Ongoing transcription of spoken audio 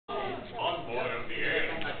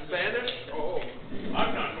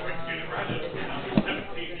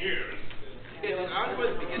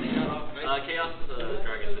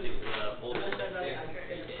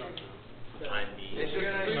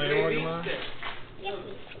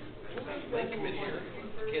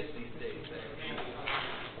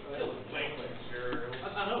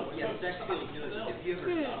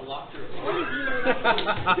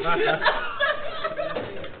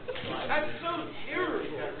That's so terrible.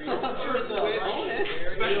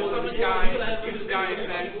 Special summon guy, use guy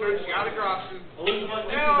effect, search out of Grossu.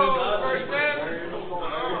 First man.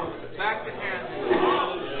 Back to hand.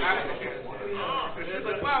 Back to hand. And she's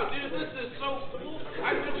like, wow, dude, this is so cool.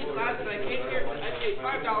 I'm really glad that I came here. I paid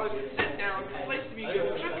 $5, sit down, placed the music,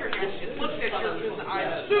 shook your hand, and looked at you in the eye,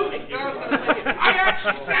 assuming that I was going to take it. I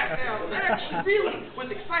actually sat down. I actually really was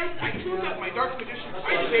excited. I tuned up my Dark Magician.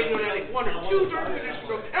 I debated on adding 1 or 2 Dark Magician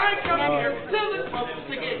goes, and I come here to the club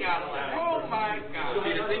to get out of that. Oh my God.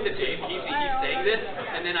 See, the thing that Dave keeps saying this,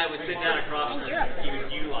 and then I would sit down across from him, he would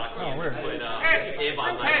U-lock me and put Dave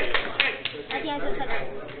on my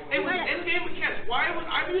It was in-game mechanics. Why was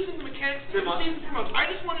I'm using the mechanics to season promotes? I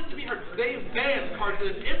just wanted to be heard. They banned cards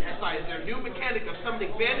that emphasize their new mechanic of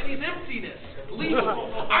summoning Vanity's emptiness.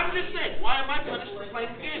 Legal. I'm just saying, why am I punished for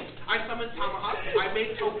playing the game? I summoned Tomahawk, I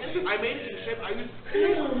made tokens, I made a ship, I used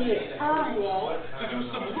wall to do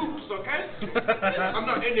some loops, okay? I'm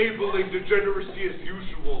not enabling degeneracy as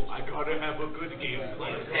usual. I gotta have a good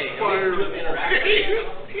gameplay. Hey,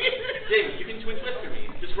 Dave, you can twin twister me.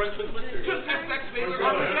 Just run twin twister. Just have sex phaser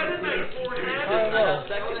on the head and then forehand.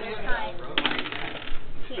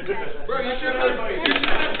 Bro, you should have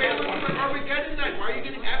phaser on Armageddon Night. Why are you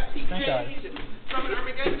getting FTK? Summon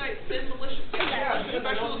Armageddon Night, Sin Malicious. Yeah,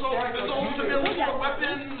 special assault, it's ultimate for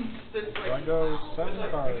weapons. I go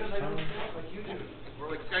 7 cards. Or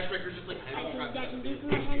like Skyscraper's just like heavy trap.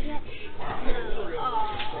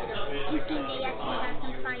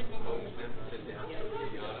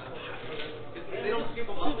 They don't skip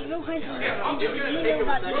a lot. Yeah, I'm just gonna take it. I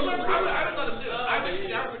would let them do it. I would sit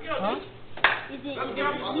down and go,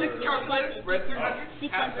 I'll take the calculator, red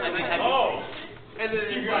 300, oh! And then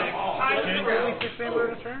you're like, time to round. Can you 6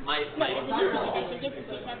 member at a turn? My That's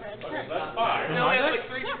 5. No, he has like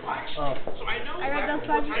 3 or 5. So I know back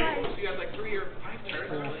before time you had like 3 or 5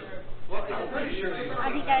 turns. I'm pretty sure.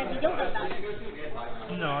 I think that you don't know that.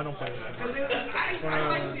 No, I don't play that. I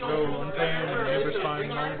like the go Untamed,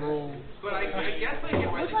 Amberstein, Mongrel. But I guess I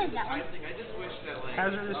get my thing. I just wish that like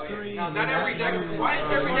Hazardous 3. not every deck. Why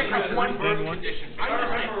does every deck have 1 burn condition? I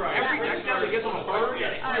understand. Every deck now that gets on a burn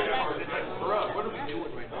and a heal card. It's like, bruh, what are we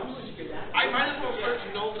doing right now? I might as well search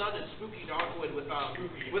No None and Spooky Dogwood with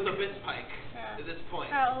a Vince Pike at this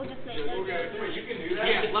point. Oh, just wait. You can do that.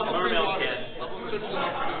 Yeah, level 3 water. Level 3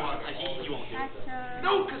 water. You won't do it.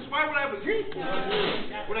 No, because why would I have a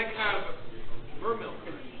when I can have Vermilk?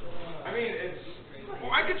 I mean, it's.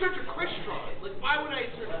 Well, I could search a Crystron. Like, why would I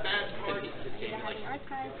search bad cards in this game?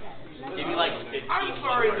 Maybe like 15. I'm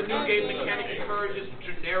sorry, the new game mechanic encourages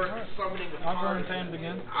generic summoning of I'll go cards. Untamed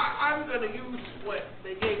again. I'm going to use what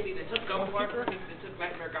they gave me. They took Gunpowder, they took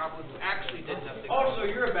Nightmare Goblin, who actually did nothing. Oh, so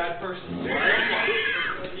you're a bad person.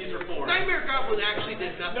 These are 4. Nightmare Goblin actually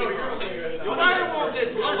did nothing. No, you're okay. Firewall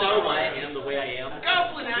did You don't know why I am the way I am.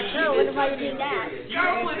 Goblin actually No, what did about nothing. you that?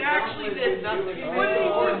 Goblin actually did nothing. What did he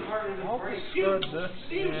do? I'll discard this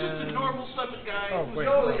He was just a and... normal summon guy. Oh, who's wait.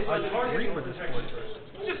 totally I agree with this point.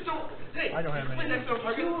 just don't. Hey, I don't have any. next don't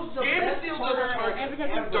target. Game Steel doesn't target.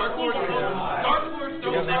 Dark Lords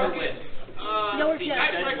don't target.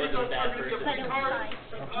 Ice Records don't target the free cards.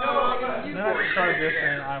 Then I discard this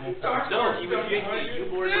and I will pass. No, you would get you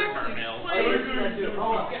board or Carmel.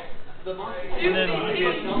 And then you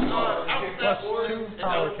get plus 2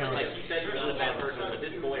 power count. Like you said, you're not a bad person, but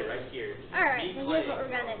this boy right here. Alright, so here's what we're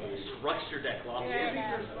gonna do. Structure deck loss We're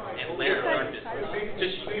and layer darkness.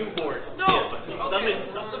 Just you board. No, okay.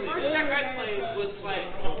 The first deck I played was like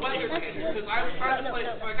Weather Cannon because I was trying to play.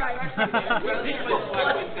 So I got back to the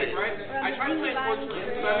Weather thing, right? I tried to play Fortune,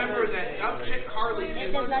 but I remember that dumb chick Carly.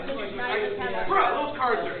 Bro, those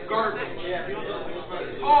cards are garbage.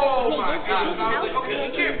 Oh my god! I was like, okay,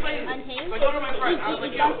 you can't play. So I go to my friend. I was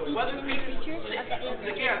like, yo, Weather Cannon. He's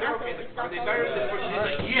like, yeah, they're okay. Like, are they better than Fortune? He's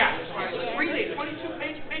like, yeah. So I was like, 3-day,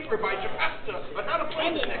 22-page paper by Japesta on how to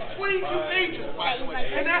play the deck. 22 pages, by the way.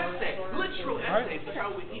 An essay. Literal essay. That's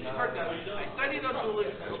how each card does. I studied on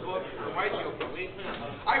Dueling Book for White Joke.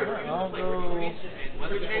 I refuse to play for Greece and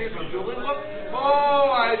Weather Changers on Dueling Book.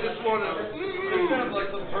 Oh, I just want to.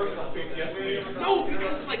 No,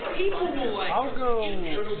 because like people will like. I'll go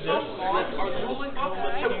so on our Dueling Book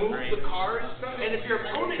to move the cards, and if your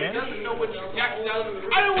opponent doesn't know what your deck does,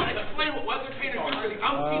 I don't want to explain what Weather Changers do for the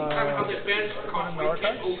umpteenth time and how they banish the cost.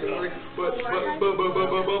 But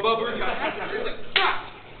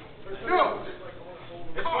stop. No.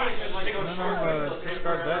 And then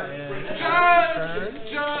discard that and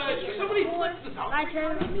Judge! Somebody flips this out. My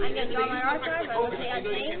turn. I'm gonna draw my archive. I'm gonna say I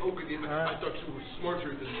unchained. thought you were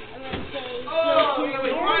smarter than me. I'm gonna say. Oh, yeah,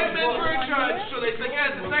 wait, I'm in for a judge. So they say,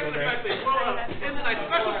 yeah, the second effect, they blow up. And then I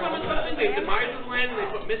special summon something, they demise the land, and they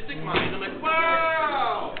put Mystic Mind. I'm like,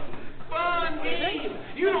 wow! Fun game!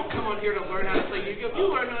 You don't come on here to learn how to play Yu-Gi-Oh!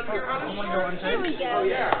 You learn on here how to short. Here we go. Oh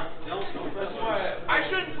yeah. That's why. I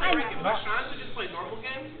shouldn't play ranking my shots, I just play normal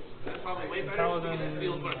games. That's probably way better because it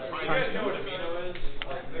feels what I'm trying to do. You know what amino is?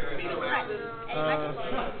 Amino acids.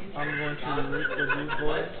 I'm going to root for these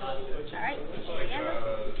boys. Alright.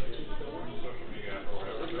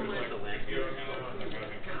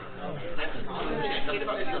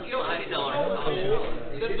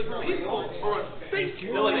 Then the people are thank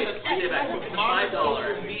you. No, wait, it's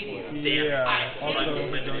 $5 medium. Yeah, also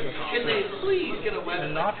Can they please get a website?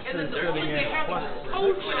 And Knox And then is they're sitting only they at have plus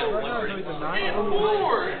Ocho the 9. and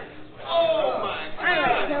Lord. Oh my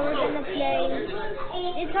Alright, so God. we're gonna play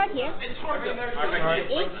this card here. It's hard to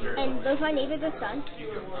And both my neighbors are stunned.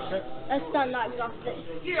 A stun knocks off the.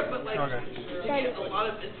 Yeah, but like Okay. you get a lot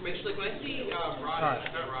of information. Like when I see Rod, not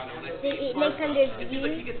Rod, when I see It makes them their it seems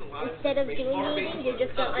like he views. gets a lot of Instead of doing information. anything, you're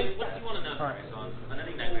just gonna What do you unstun. want to know? Alright. Then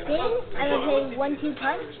I'm gonna play 1/2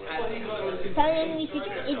 punch. Stun enemy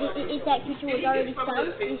creature. If that creature was already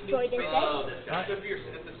stunned, destroyed instead. Oh, that's if you're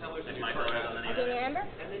at the seller's It might be better than Okay, remember?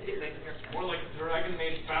 and then take nightmare. More like Dragon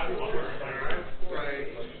Mage Battle. Right.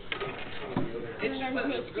 It's just that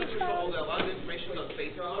the scriptures hold a lot of information on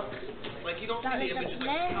Facebook. Like you don't see the images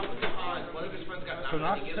like how one of his friends got So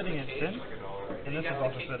knocked Knox out. He sitting gets at in the 10, cage. and this is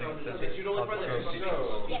also sitting at 10. You'd only find that I'll you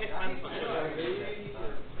throw can't find it.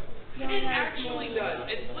 It actually does.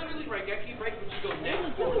 It's literally Raigeki, right? When you go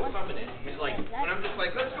neutral and summon it. It's like, when I'm just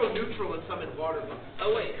like, let's go neutral and summon water.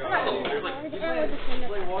 Oh wait, there's like,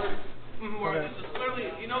 more. This is literally,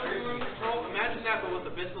 you know, Guru Control? Imagine that, but with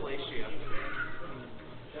Abyssalacia.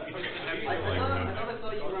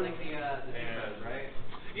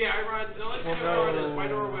 Yeah, I run. No, let's run White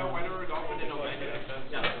or Whale, White or Dolphin, and Omega.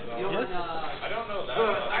 I don't know that.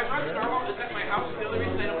 I run Star Wars at my house. The only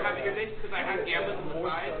reason I don't have it here today is because I have Gambit on the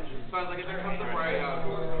side. So I was like, if there's something where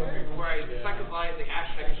I second light the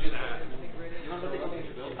action, I can do that.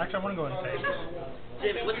 Actually, I want to go and save.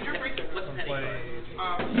 What's your break? What's And play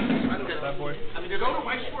I don't know. that boy. I mean, go to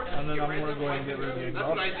White Sports. And then I'm going to go ahead and get rid of the That's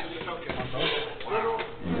what I exhaust. do. Okay. On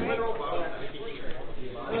both. Literal bow.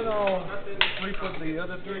 And then I'll re-flip the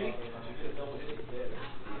other 3.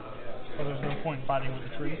 So there's no point in fighting with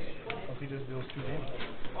the trees, because he just deals 2 damage.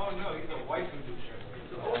 Oh no, he's a wife who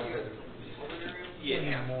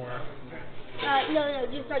Yeah. More. No,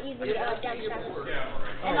 just start using the damage counters.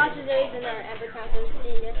 Yeah, And lots of those in our Ember counters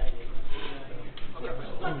in this. Yeah,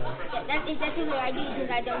 that's exactly what I do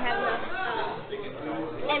because I don't have enough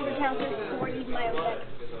Ember counters or use my own deck.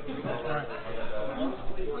 Alright.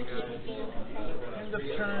 End of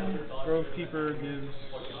turn, Grove Keeper gives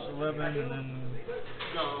 11, and then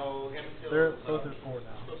they're both at 4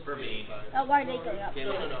 now. For me. Oh, why are they going up?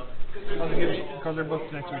 Because they're both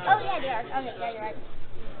next to each Oh, other. yeah, they are. Okay, yeah, you're right.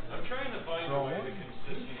 I'm trying to find a way to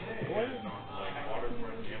consistently Go ahead. like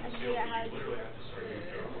waterfront I games. figure out how to do it.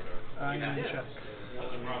 I'm going to check. That's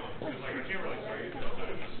the problem. Because like I can't really start using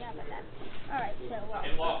Yeah, but that. Alright, so, well,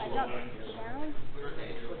 In law I school, got I this down.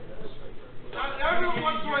 Everyone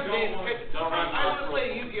wants to game. I want to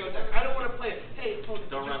play a Yu-Gi-Oh deck. I don't want to play it. Hey, folks,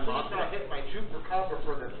 Don't run please Monster. don't hit my Jupiter Copper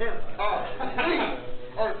for the third time. Please,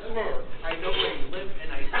 I swear. I know where you live,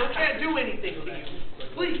 and I still can't do anything to you.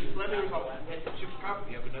 Please, let me resolve that. Jupiter Copper,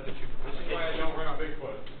 you have another Jupiter. This is why I don't run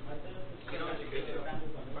Bigfoot. You know what you could do?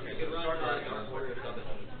 Okay, get started on Dark Order of it.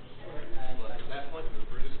 At that point,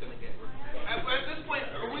 we're just going to get... At this point,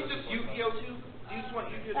 are we just Yu-Gi-Oh too? Do you just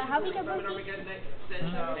want Yu-Gi-Oh How big are summon both Armageddon next,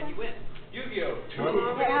 and you win? Yu-Gi-Oh!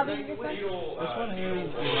 Wait, how big is this one? This one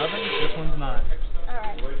is 11, this one's 9.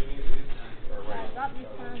 Alright. Where do you need these? Or So I wait. got this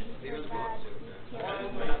one, this one, that.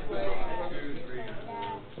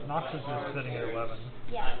 Knox is just sitting at 11.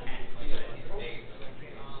 Yeah.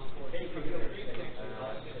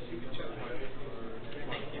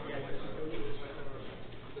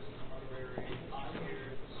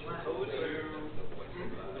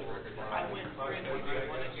 I went randomly. I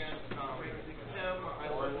won against him. I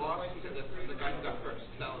lost to the guy who got first.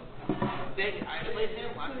 Dang it, I played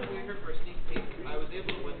him last time we were here for a sneak peek. I was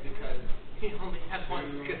able to win because he only had one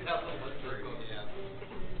Gazelle and one Turco.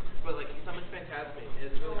 But like, he summoned Phantasmic.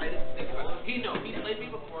 I didn't think about it. He played me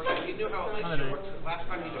before, so he knew how it worked. Last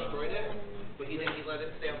time he destroyed it, but he didn't. He let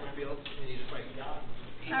it stay on the field, and he just like.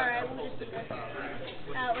 Alright, we're gonna play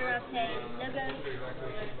logos.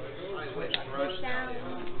 I went Push down.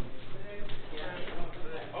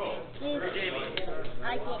 Jamie.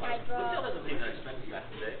 I Still draw doesn't seem that expensive back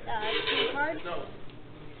today. 2 cards. No.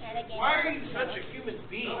 And again, Why are you such a human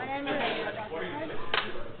being? whenever I draw 2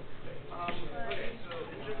 cards.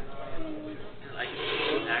 I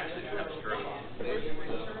can actually have a straight.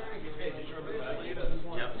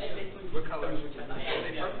 Yep. What color?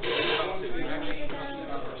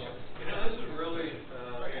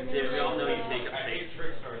 Yeah, we all know you take a face.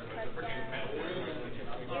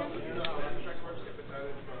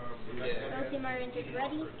 Don't see my ranges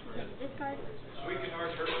ready. This card. We can our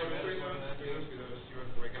church the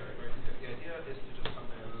idea is to just come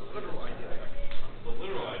in. Literal idea. The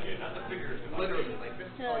literal idea, not the figures. Literally, like this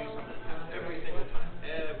is all you summon every single time.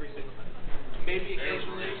 Every single time. Maybe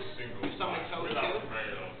occasionally you summon Toad too.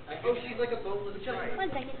 Oh, she's like a boneless trident. 1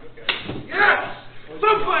 second. Yes!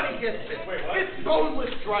 Somebody gets it! It's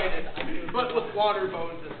boneless trident, but with water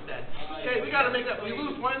bones instead. Okay, we gotta make that. We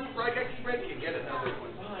lose one, Raigeki Red can get another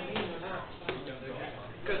one.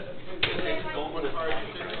 Because it's boneless hard to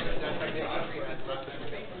sit in that technically has left in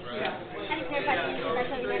space, right? How do you clarify this?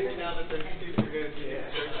 That's how you never.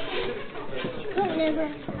 Cool, never.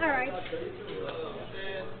 Alright.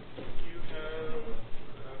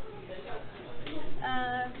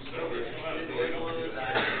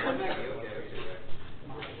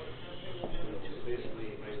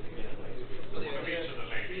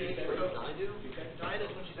 Diet is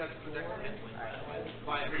when she's out of the deck and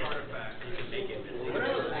buy a artifact. You can make it.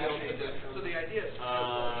 So the idea is.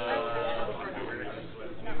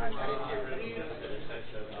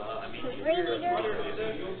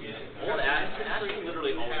 Well, Ash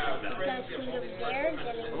literally always does that.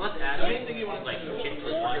 Unless Ash like hits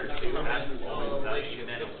the water, Ash is always value, and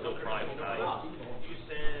then it'll still primal value.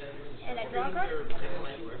 And I draw a card?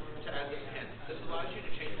 To add this hand. This allows you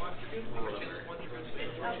to change one attribute. You can change one to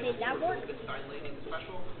Okay, that works. It's dilating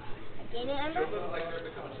special. Gain an ember. Like they're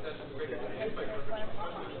becoming greater than And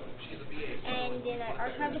she's a BA. then I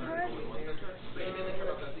archive the card. But you didn't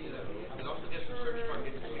care about that either. It also gets some search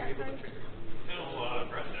targets that you're able to trigger.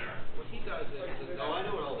 Press there. What he does is I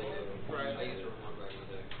know what all these do. Right, I used to remember back in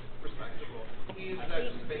the day. Respectable. He uses that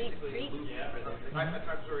just basically loop. I've had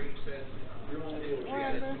times where he said,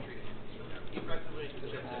 he effectively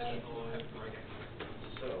suggests additional have to get.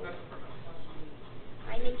 So that's the purpose.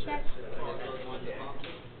 I'm in check.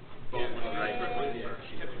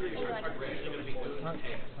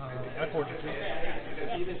 I forged it.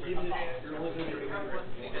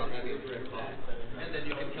 And then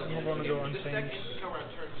you can kill I'm going to go this deck unchanged. can come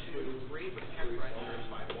around turn 2, 3, but it can't run turn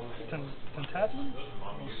 5. Tasman?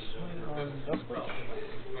 Swing on Dustblade?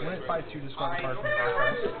 When it fights you, discard a card from your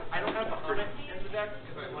archive. I don't have Bahamut in the deck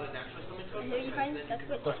because I want to naturally summon Toad. Who are you fighting? That's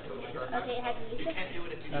good. Okay, it has to be You this. can't do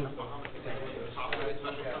it if you do Bahamut because it's top of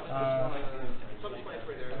special summon.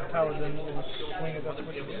 Paladin will swing at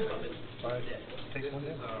Dustblade again. Alright, take one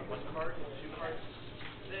This damage. is 1 card, 2 cards,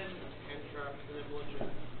 then hand trap, and then bludgeon.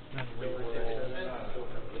 And wait.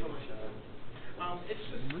 It's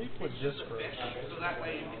just Reap with fish, Discourage. so that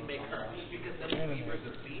way you can make her. Because then Weaver's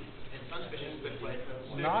a beast, and Sunfish is good play.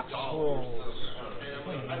 Nox will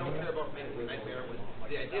swing. I don't care about making Nightmare with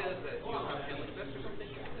the idea is that you have a hand like this or something,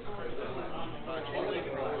 you can discard the chain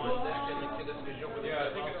link and roll one deck, and like this because you don't really care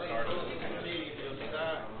about these. You don't do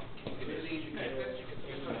that. You can do these, you can do this, you can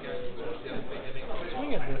do something else. The other thing, I think,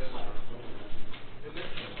 Swing at this. and this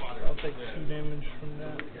is water. I'll take 2 damage from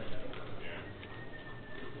that.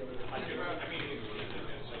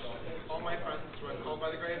 All my friends run Called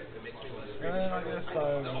by the Grave, it makes me less. And then I guess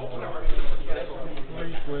I The will ultimate argument is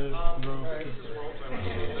reap with Grove this Keeper. world, so I want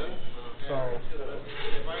to do this. So,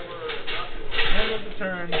 If I were not doing end of the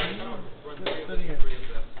turn, just sitting at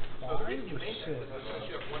 5 or 6.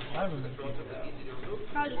 I haven't been keeping that.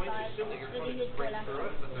 Probably 5. This is his four last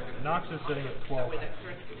one. Nox is sitting at 12.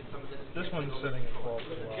 This one's sitting at 12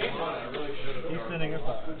 as well. He's sitting at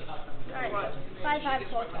 5. Alright. 5,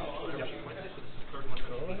 5, 12, 12. Yep.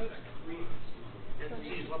 Go ahead. And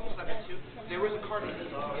she's level 7 too. There was a card in the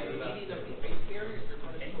meaning of the base barrier. Your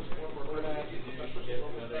card is equals 4 more cards.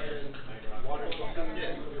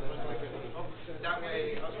 That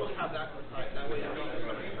way, I was supposed to have that on the side. That way, I don't have to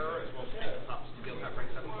summon her as well as tank the tops to be able to have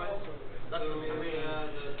rank 7 fights. That's the main reason.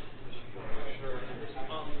 Add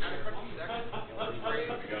a card to the deck.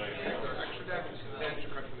 Grave. Or extra deck. Then extra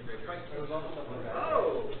card from the graveyard.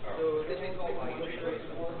 Oh! So this means all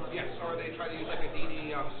yes, or they try to use like a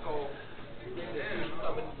DD skull.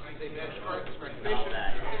 Summon, they banish cards for activation.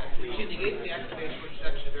 She negates the activation, which is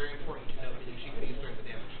actually very important to know that she can use during the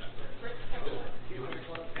damage step.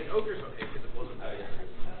 And Ogre's okay because it wasn't.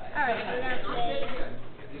 Alright, so now today.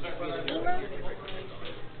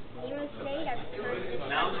 Lemur stayed. I've turned this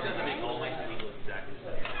Now I'm just gonna make all my speed look exactly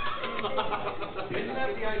the same.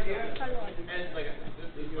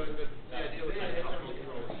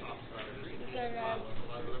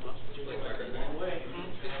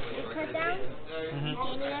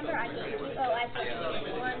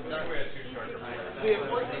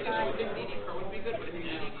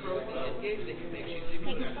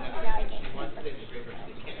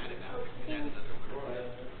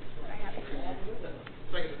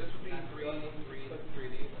 this would be three of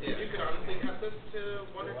these. Yeah. You could honestly cut this to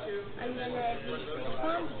one or two. I'm gonna use this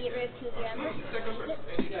one to get rid of 2 of your embers. That goes first.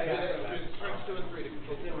 And you can turns 2 and 3 to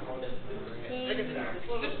control the one.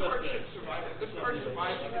 This card should survive. If this card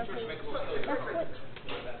survives, you can sort of make a little kill your card.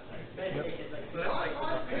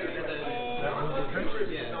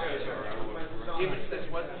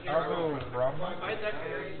 I'll go Brahma.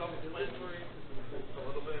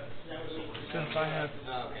 Since I have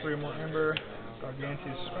 3 more Ember,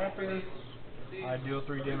 Gargantu's Scrapper, I deal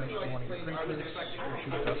 3 damage to one of your creatures, or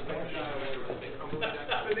shoot Dust Flash.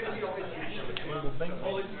 Single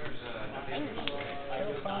Bingo.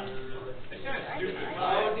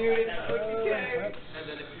 Oh, dude, it's cookie cake! And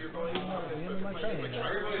then if you're going to the end of my turn.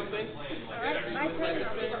 Alright, my turn.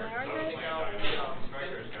 I'll take my archive.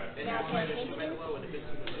 Now play Painting.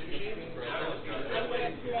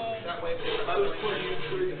 that way, if I was putting you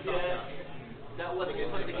through the that wasn't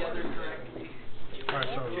put together correctly. Alright,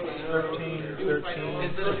 so 13.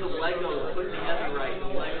 Instead of the Legos put together right, the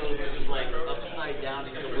Legos is like upside down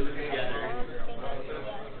and glued together.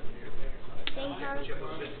 Same card. What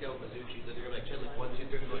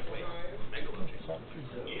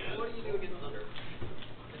do you do against Thunder?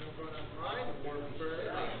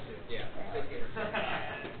 Yeah.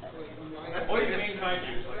 What do you mean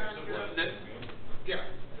kaiju? Yeah.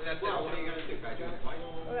 That's it. What are you going to do? Kaiju?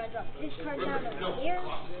 We're gonna drop this card down over here.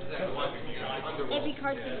 Every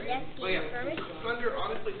card's in the deck being skirmish. Thunder,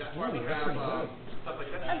 honestly, that's why we have stuff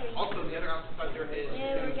like that. Also, the other option Thunder is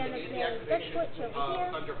we're gonna play Dust Switch over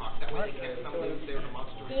here. Thunderhawk. That way they can't summon if they're a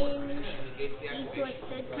monster. Then each one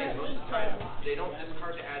stood currently, so they don't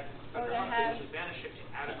discard to add we're gonna Thunderhawk, have they usually banish it to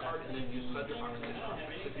add a card and then use Thunderhawk to discard.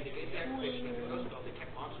 If they negate the activation of those spells, they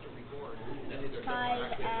can't monster reborn. That is their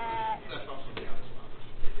 5 at... That's also the other spell.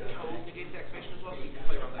 Negate the activation as well, so you can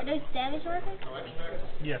play around that. Are those damage markers?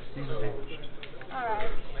 Yes, these are damaged.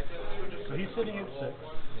 Alright. So he's sitting at 6.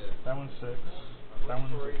 That one's 6. That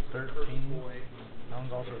one's 13. That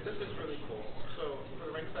one's also 6. This is really cool. So, for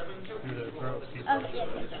the rank 7, Do the throw. Okay,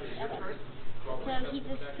 okay. So he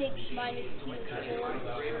just picks -2 4.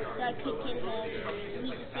 So I could get him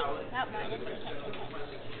without minus, but can't get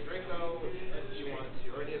that. Draco, you want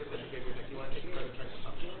to already have a special figure deck, you want to take a card and try to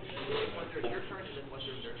stop it. Once they're your turn, and then once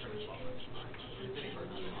they're their turn as well.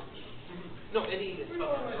 No, any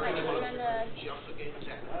spell. She also gains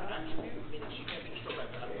attack attribute, meaning she can't be destroyed by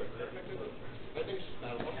battle. I think she's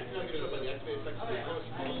battle. If you're not destroyed by the activated effect, she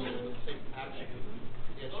can the same attribute.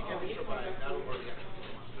 Yeah, she can't be destroyed by battle or the activate.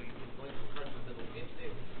 So you can play some cards with the game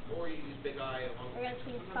state, or you use Big Eye along with we're gonna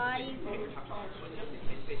swing 5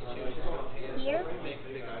 here.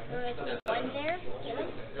 We're gonna put 1 there. Get him.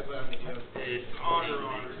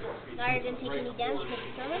 Now you're gonna take any damage with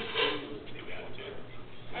the service.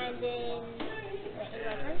 And then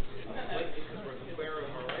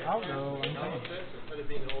I'll go untamed.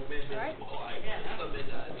 alright.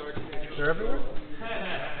 They're everywhere?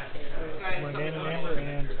 I'm going to gain an Amber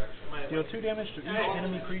and deal 2 damage to each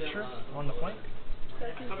enemy creature on the flank. So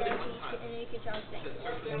 2 damage to enemy creature on flank.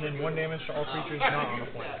 And then 1 damage to all creatures not on the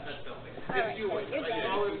flank. Alright, so you're dead.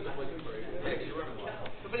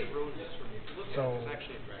 So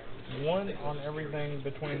 1 on everything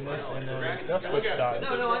between this and then Death Switch dies. No,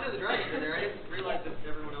 I know the dragons are there. I just realized that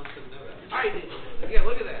everyone else couldn't know that. I did. Yeah,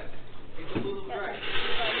 look at that. He's a little dragon.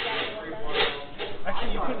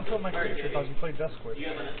 Actually, you couldn't kill my creature because you played Death Switch. Oh,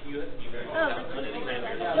 you're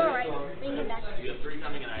alright. Bring him back. You have 3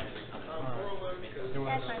 coming and I have 3 coming.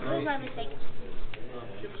 That's fine. It was my mistake.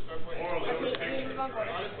 Okay, move on forward.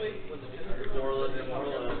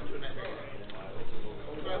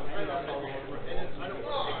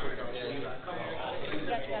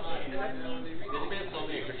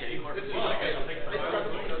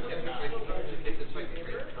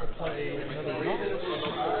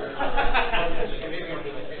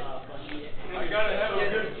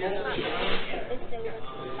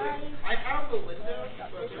 I have the window.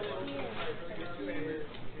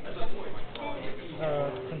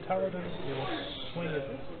 Paladin, it will swing it.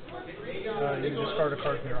 You discard a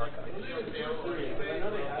card from your archive.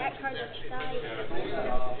 That card is side.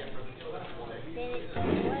 Then it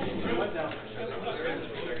goes away.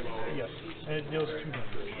 Yes, and it deals 2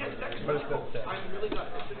 damage. But it's dead.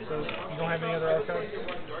 So you don't have any other archives?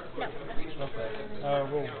 No. Okay.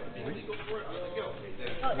 Roll 3.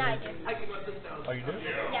 Oh, no, I do. Oh, you do?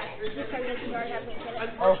 Yeah, this card goes to your archive and kill it.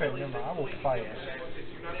 Okay, never mind. I will fight it.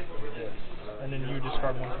 And then you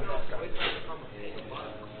discard 1 from your archive.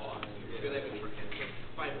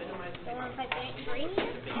 Don't want to fight green?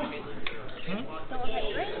 Hmm? Don't want to fight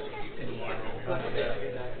green?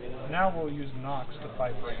 Now we'll use Nox to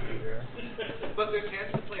fight this here. But there's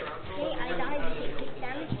hands to play around. Okay, I died. You take 6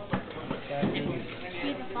 damage. That is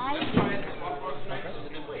He's a 5. okay.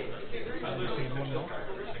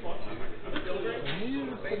 He's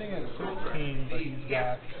sitting at 16, but he's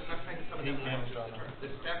got 8 damage on him.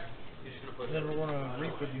 Then we're going to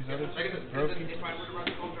reap with these other two. Brokey. If I were to run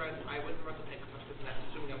the gold drive, I wouldn't run the pick because that's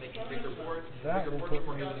assuming I'm making bigger boards. That will put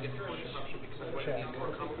me in check. Yeah,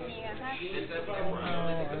 huh? Now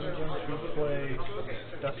I'm going to play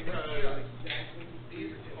Dusty.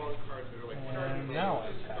 And now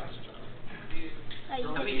I'm passed. You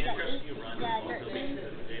said he's at 8, 13.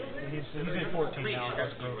 He's at 14 now.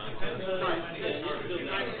 That's Brokey.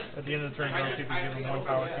 At the end of the turn, Brokey can give him 1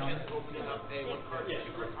 power counter.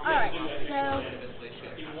 Alright, so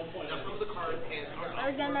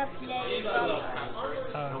we're gonna play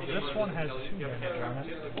this one has 2 damage on it.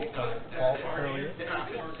 Fault earlier.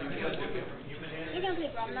 You're gonna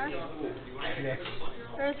play Bromnar. Yes.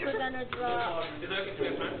 First, we're gonna draw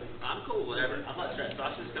I'm cool, whatever. I'm not stressed.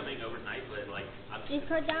 Sasha's coming overnight, but like, I'm this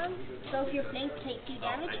card down. So if your flank take 2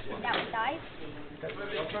 damage, that one dies. That was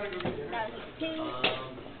 2.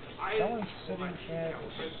 That one's sitting at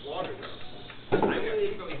I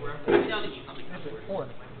really down to eat something. 4.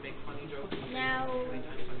 Now,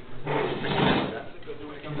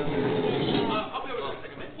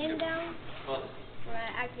 him down. We're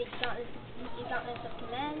gonna activate Gauntlet of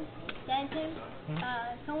Command. Send him.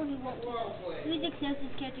 Someone who won't who's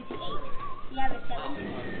explosive character to 8. You have a 7.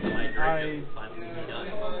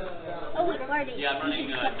 Oh wait, where are they? Yeah, I'm running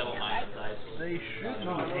double mine side. They should be 8.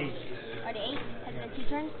 Are they 8? Has it been 2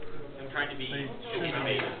 turns? I'm trying to be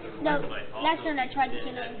No, last turn I tried to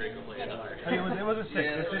kill him. It was a 6.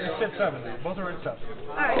 It's at 7 now. Both are at 7.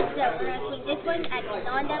 Alright, so we're gonna swing this one at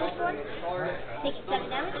non-damage one. Take 7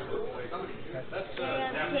 damage. We're gonna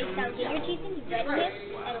take down Ginger Chieftain, threaten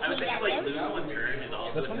him, and I would swing think at like him. losing one turn is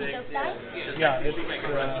also This one? a thing. Both die. Yeah, it's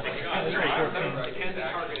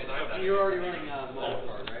 14. You're already running Modifier,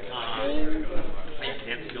 right? I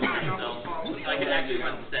have to go myself. So I could actually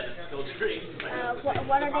run 7 skill trees. What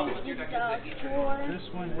are they? Just 4? This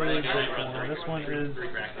one is 4. This one is 8.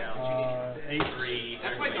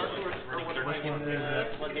 That's my Dark Lord. This one is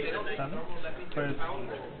at 7. But it's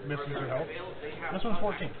missing 2 health. This one's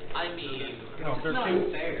 14. I mean, No,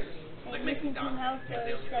 13. And missing 2 health for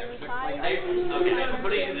 75. okay,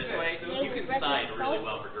 putting it this way, you can sign really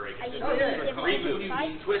well for Drake. I just give it Reboot,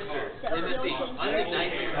 5. Twister, So he'll change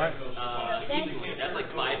Nightmare, Alright. that's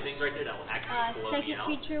like 5 things right there that will actually blow me Second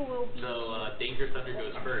out. creature will be So, Danger Thunder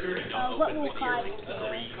goes first. You don't what open will with your cause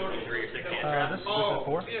 3 or 6 hand This traps. is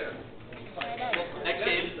at 4. Next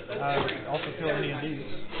game, Also kill any of these.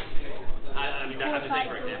 I mean, that's the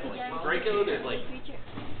thing right now. Draco, there's like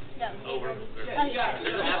over. There's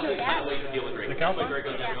an absolute kind of way to deal with Draco. The Calpha?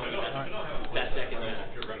 Draco's never going to be best deck in the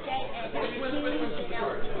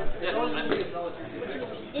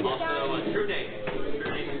Also, True Name.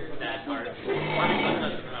 True Name is that card.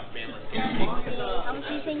 How much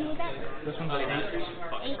are you saying you would bet? This one's at 8.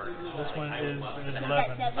 8? This one is 11.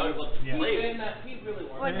 I would love to Yeah. play.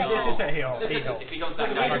 Or is that It's at 8 health. 8 health. If he comes back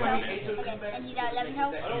 11 down, health? Okay, and you got 11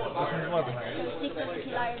 health? This one's 11 health. So 6 of the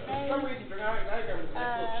Killer Bay.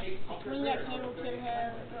 Swing at him will kill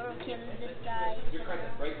him, or kill this guy.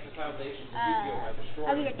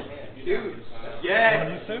 I'll be ready. yeah.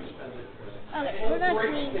 One of these 2? Okay, we're gonna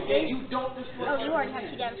swing this. Oh, you already have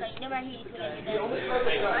 2 damage, right? No matter who you swing at, you I think I'm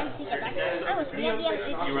back. I was swing at the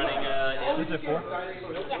end. You running, This is at 4?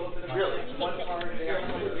 Yeah. really? You take 6.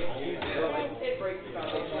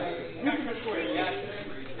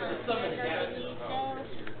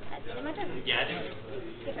 That's it in my turn. Yeah, I do.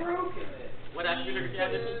 What action are you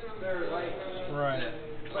having? Right.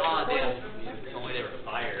 Aw, damn. Only they were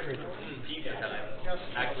fire. Jesus,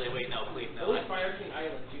 actually, wait, no, please, no. We'll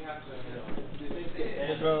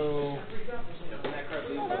go. Oh,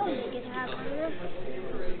 that was a good half here.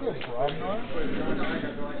 Go Bromnar.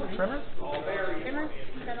 Tremor? Trimmer? Is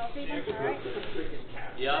that all 3 then? Alright.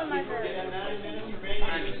 Yeah. My turn.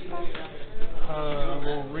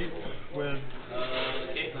 We'll reap with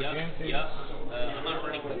Okay, yep. I'm not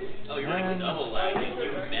running. Oh, you're running double lag. You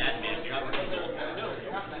madman. You're not running double.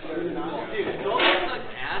 Dude, don't like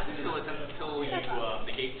ass until you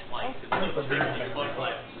negate twice.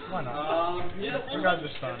 Why not? You guys are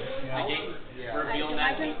stunned. Yeah. Negate, reveal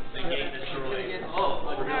that, negate, destroy.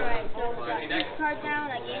 Oh, Alright, so we got this card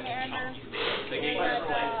down, I gain the Ember. negate,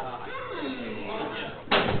 destroy. Yeah.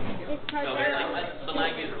 This card No, down. like, the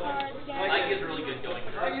lag is really good going.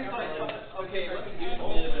 Okay,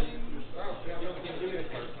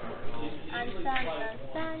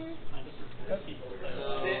 Unstun.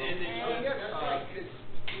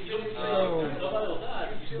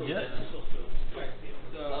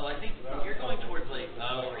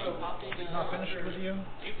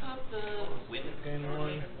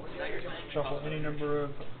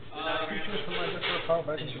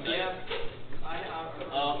 fighting. Yeah.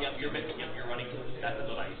 Oh, yep, you're running. That's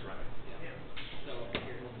what I used to run.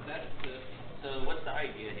 So what's the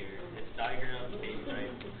idea here? It's diagram, page,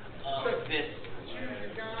 right? This thing.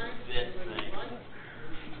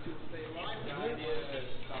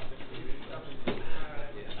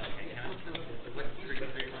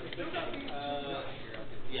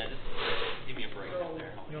 Yeah, just give me a break up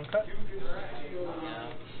there. You want to cut? Yeah.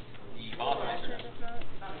 The boss monster.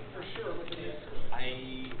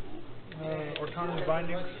 Ortana's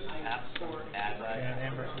Bindings. And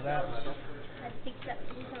Amber for that.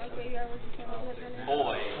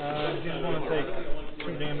 Boy. He's going to take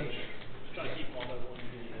 2 damage.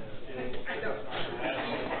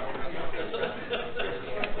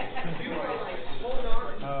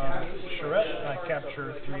 Charette, I capture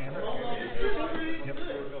 3 Amber. Yep.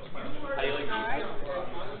 How do you like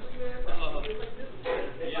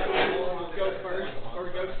Go first or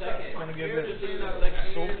go second. I'm going to give it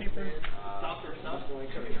Soul Keeper.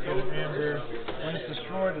 Get an Amber. When it's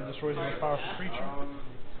destroyed, it destroys the most powerful creature.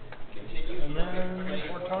 And then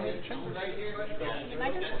Ortana's ChainBound.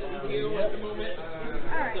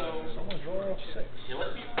 Alright. Someone's roll 6.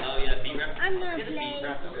 Oh yeah, B-Rep. I'm gonna play the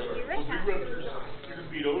rest half.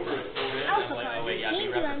 Beat over it. Also,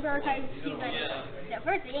 game to end archive season. No,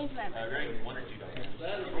 first the game to end. Right, 1 or 2 dollars.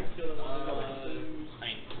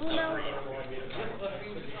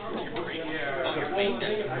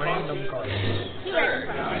 Random card. Sure.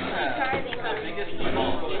 I'm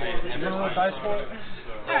going to roll dice for it.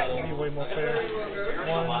 Alright. Be way more fair.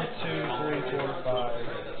 1, 2, 3, 4, 5,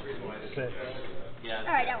 6.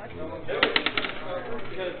 Alright, that works. 5.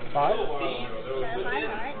 That's 5,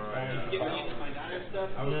 alright.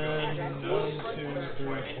 And then 1, 2,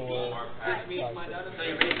 3, 4, 5, 6. So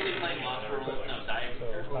you're basically playing Lost World, no, Dying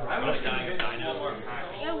Dino,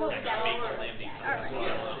 Yeah, what was that? Alright.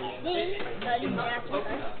 Then,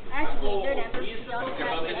 actually, third Ember. Your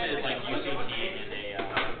focus is like UCT and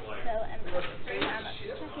So, Ember.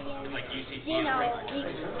 like UCT. Then I'll leave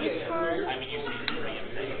this card. I mean UCT 3 and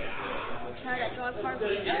Try that draw card.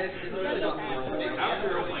 And Ember.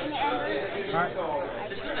 Alright.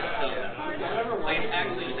 like it's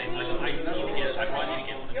actually the same. Like I need to get, I probably need to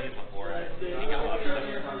get one of these before I take out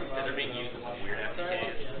because they're being used in some weird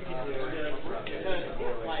FTKs.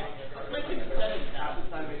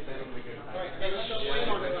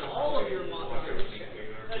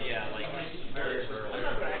 Yeah, like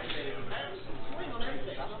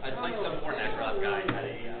I'd like some more Necross guy had a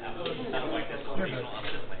something like this regional up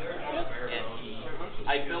this way. And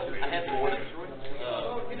I had more destroyed.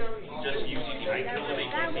 Just UCT. I can only make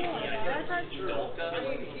UCT. He don't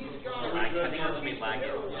I think that's what made lag.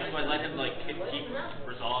 Just so I let him like keep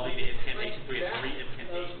resolving the incantation, so he has 3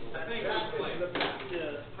 incantations. I think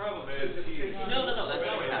the problem is No, that's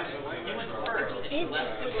not what happened. He went first and he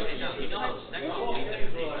left. You know how Necron leaves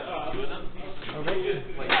incantations, 2 of them? Okay.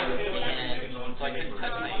 And so I couldn't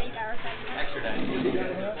touch my extra dice. So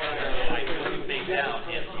I put him face down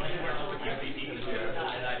and he went with UCT.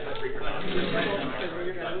 And I put 3%.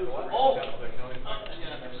 Oh!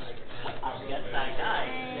 I guess that guy.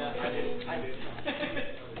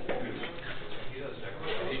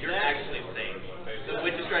 Dude, you're actually insane. The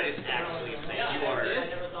Witch's Stride is actually insane. You are.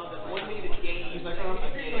 One needed game. He's like, oh, I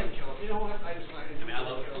can't. You know what? I decided. I mean, I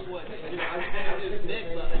love it. What? I just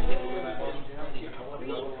Nick, but I can't remember.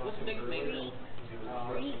 What's Nick's main build?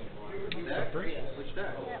 3. Which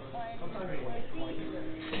deck?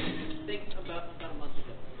 Think about a month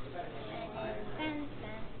ago.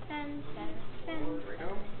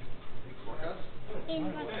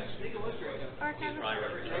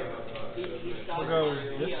 We'll go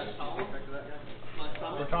this.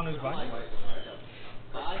 Ortana's Bindings.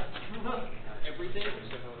 Everything.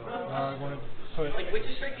 I'm going to put Like,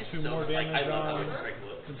 Witch's Strike is 2 so, more like, damage I love how on Witch's Strike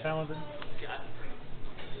looks. the Talented. God.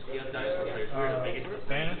 The other dinosaur players really make it.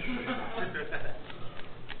 Banish.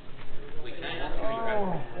 Wait, can I ask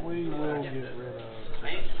you We will get rid of.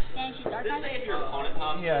 And she's Does it say archived. if your opponent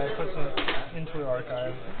pops? Yeah, it puts it into the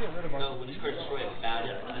archive. We'll get rid of No, our. Witch's Strike destroy is bad.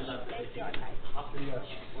 I love it. It's the archive. Yes.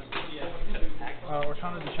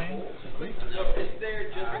 Ortana's Chain. It's there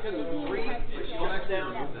just because of 3. Back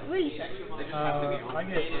down. I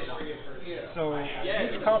get. So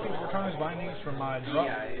each copy of Ortana's Bindings from my drop.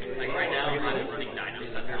 Like right now, I'm running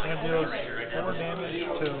dinos. That's And it like deals 4 damage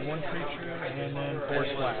to 1 creature and then 4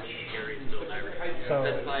 splash. So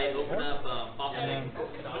That's if I open up Fossil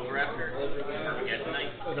over after Armageddon Night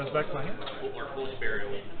it goes back to my hand. or Foolish Burial.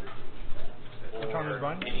 Ortana's Or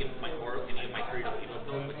Bindings. any of my 3 people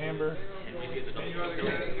And an Amber. and maybe it's a double kill.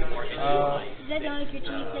 Or any of my Is that the only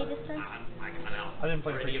creature you play this turn? I'm out. I didn't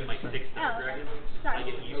play already creature. in my 6th dragon. I Sorry.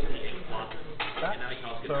 get used to hitting flosses. That? And now I can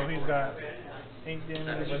also get So my he's four. got 8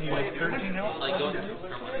 damage and he has 13 health. Like going to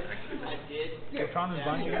from one actually. So Tron is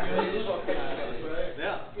binding you guys.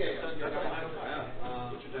 Yeah.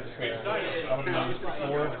 That'll be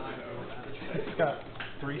 4. He's got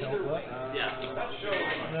 3 health left. Yeah.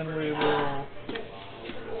 And then we will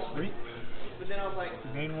reap.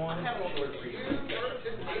 Gain 1.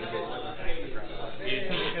 Dude,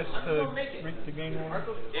 Gets to reap to gain 1.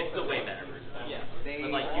 it's the way better. Yeah.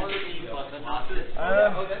 But like usually plus flosses.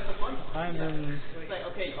 I'm in.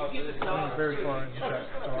 I'm very far in check,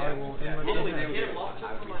 so I will end my turn there. One.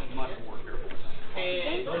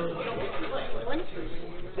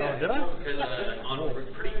 Oh, did I? Because on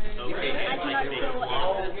pretty okay, I cannot make throw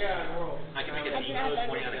flosses. it. I can make a I do not have that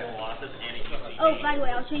point out of many. flosses and a UC. Oh, by the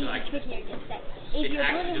way, I'll show you the trick here in just a sec. If your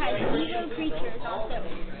opponent has 0 creatures on silver.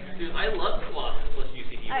 Dude, I love flosses plus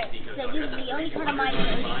UCD. Alright, so this is the only card of mine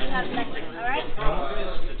that you have nothing, alright? In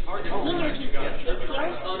your keep, it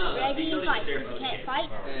skills, ready to fight. If you can't fight,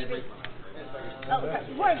 you reap. Oh, sorry,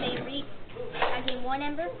 before they reap, I gain 1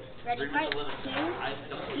 ember, ready to fight, 2,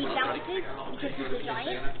 he bounces because he's a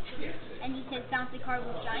giant, and he says bounce the card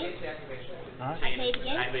with giant. I play it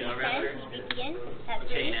again, he defends, he reaps again, that's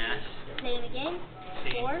 3, Chain Ash, play him again,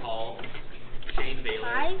 Chain 4, Paul, Chain Baylor,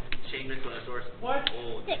 5, Chain Microsource. 6. Oh,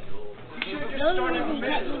 no. The only reason he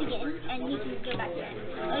can't do it again, and he can go back there, the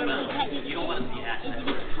only reason he can't do it You don't want to see again Ash. is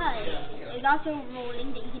because there's also rolling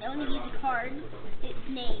that you can only use a card, its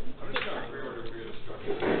name, 6 times.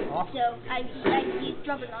 So I used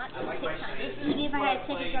Juggernaut 6 times. Even if I had a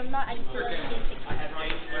second Juggernaut, I could still only do 6 times.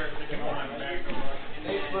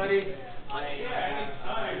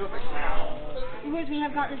 Of course, when you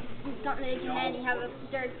have Gauntlet of Command, you have a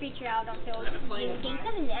 3rd creature out on field. You gain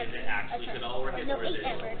 7 ember a turn. No, 8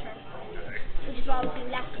 ember a turn. Which is what I was doing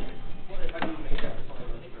last game.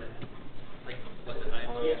 Like, what's the time?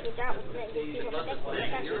 Only with that was that you see what the deck was.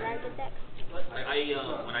 It's actually a very good deck.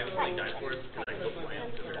 When I was playing Dice Wars, because I still play them,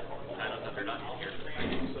 because I don't know if they're not in here.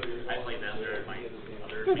 I played them, they're my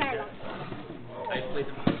other Too very long. I played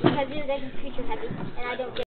them. Because your deck is creature heavy, and I don't get